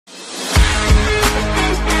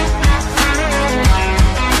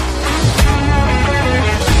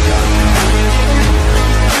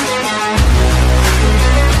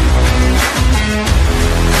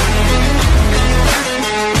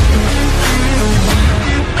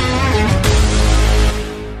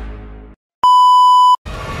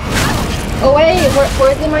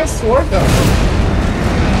Where did my sword go?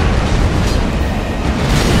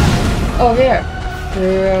 Oh, here.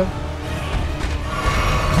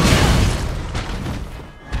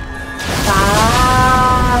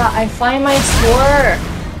 Ah, I find my sword.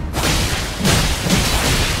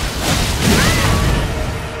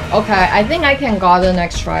 Okay, I think I can go the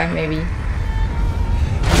next try, maybe.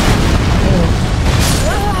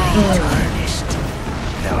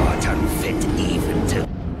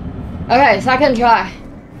 Okay, second try.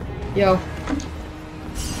 Yo.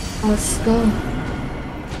 Let's go.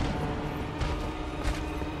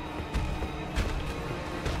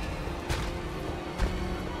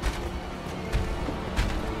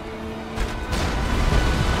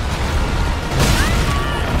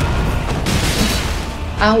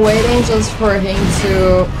 I'm waiting just for him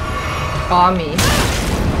to got me.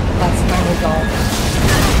 That's kind of dumb.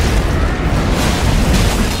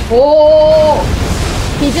 Oh!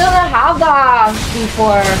 He didn't have that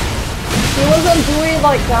before. He wasn't doing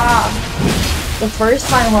like that the first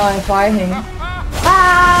time when I fight him.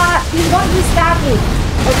 Ah! He's going to stab me!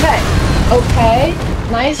 Okay. Okay.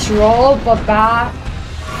 Nice roll, but bad.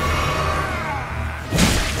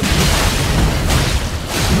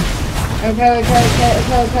 Okay.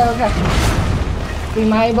 We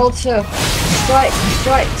might be able to strike.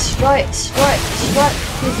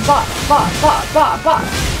 He's bot.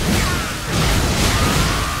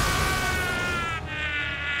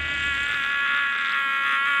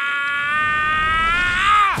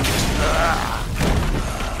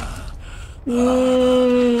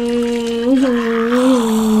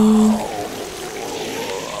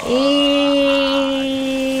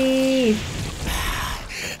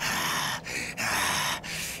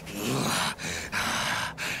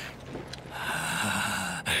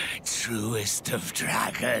 Truest of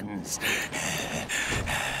dragons,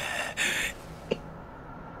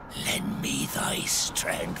 lend me thy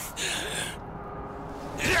strength.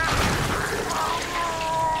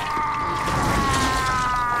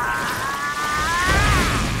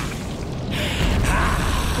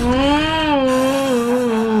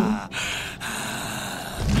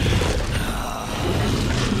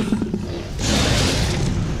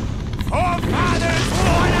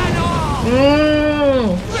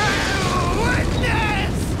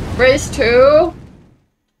 Race 2.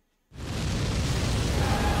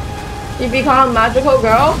 You become a magical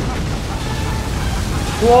girl?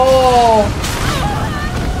 Whoa.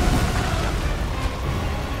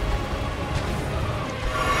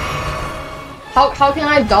 How can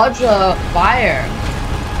I dodge the fire?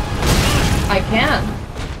 I can.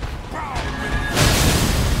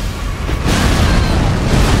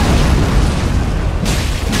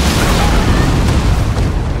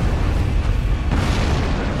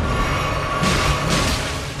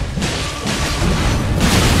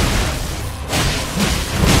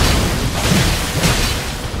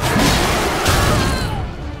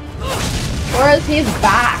 Where's his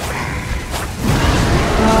back?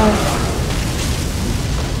 Oh.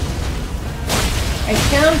 I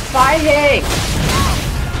can't fight him.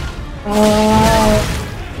 Oh.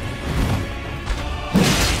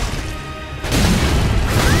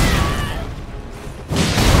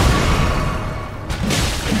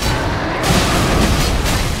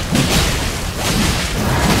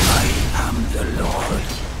 I am the Lord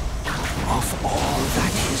of all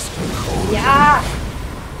that is holy. Yeah.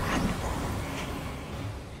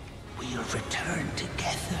 Return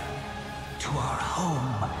together to our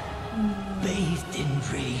home, bathed in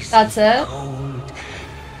rays. That's it? Cold.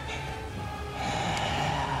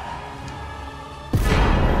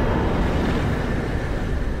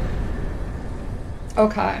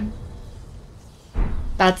 Okay.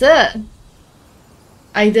 That's it.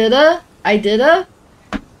 I did it.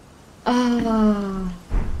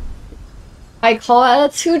 I call it a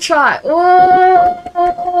 2-try.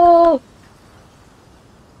 Whoa!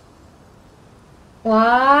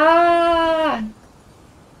 Wow.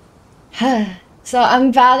 So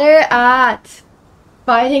I'm better at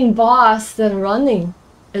fighting boss than running,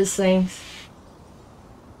 it seems.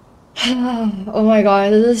 Oh my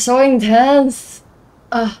god, this is so intense.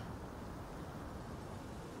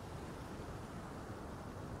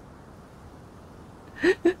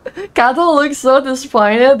 Kato looks so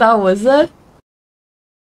disappointed. That was it.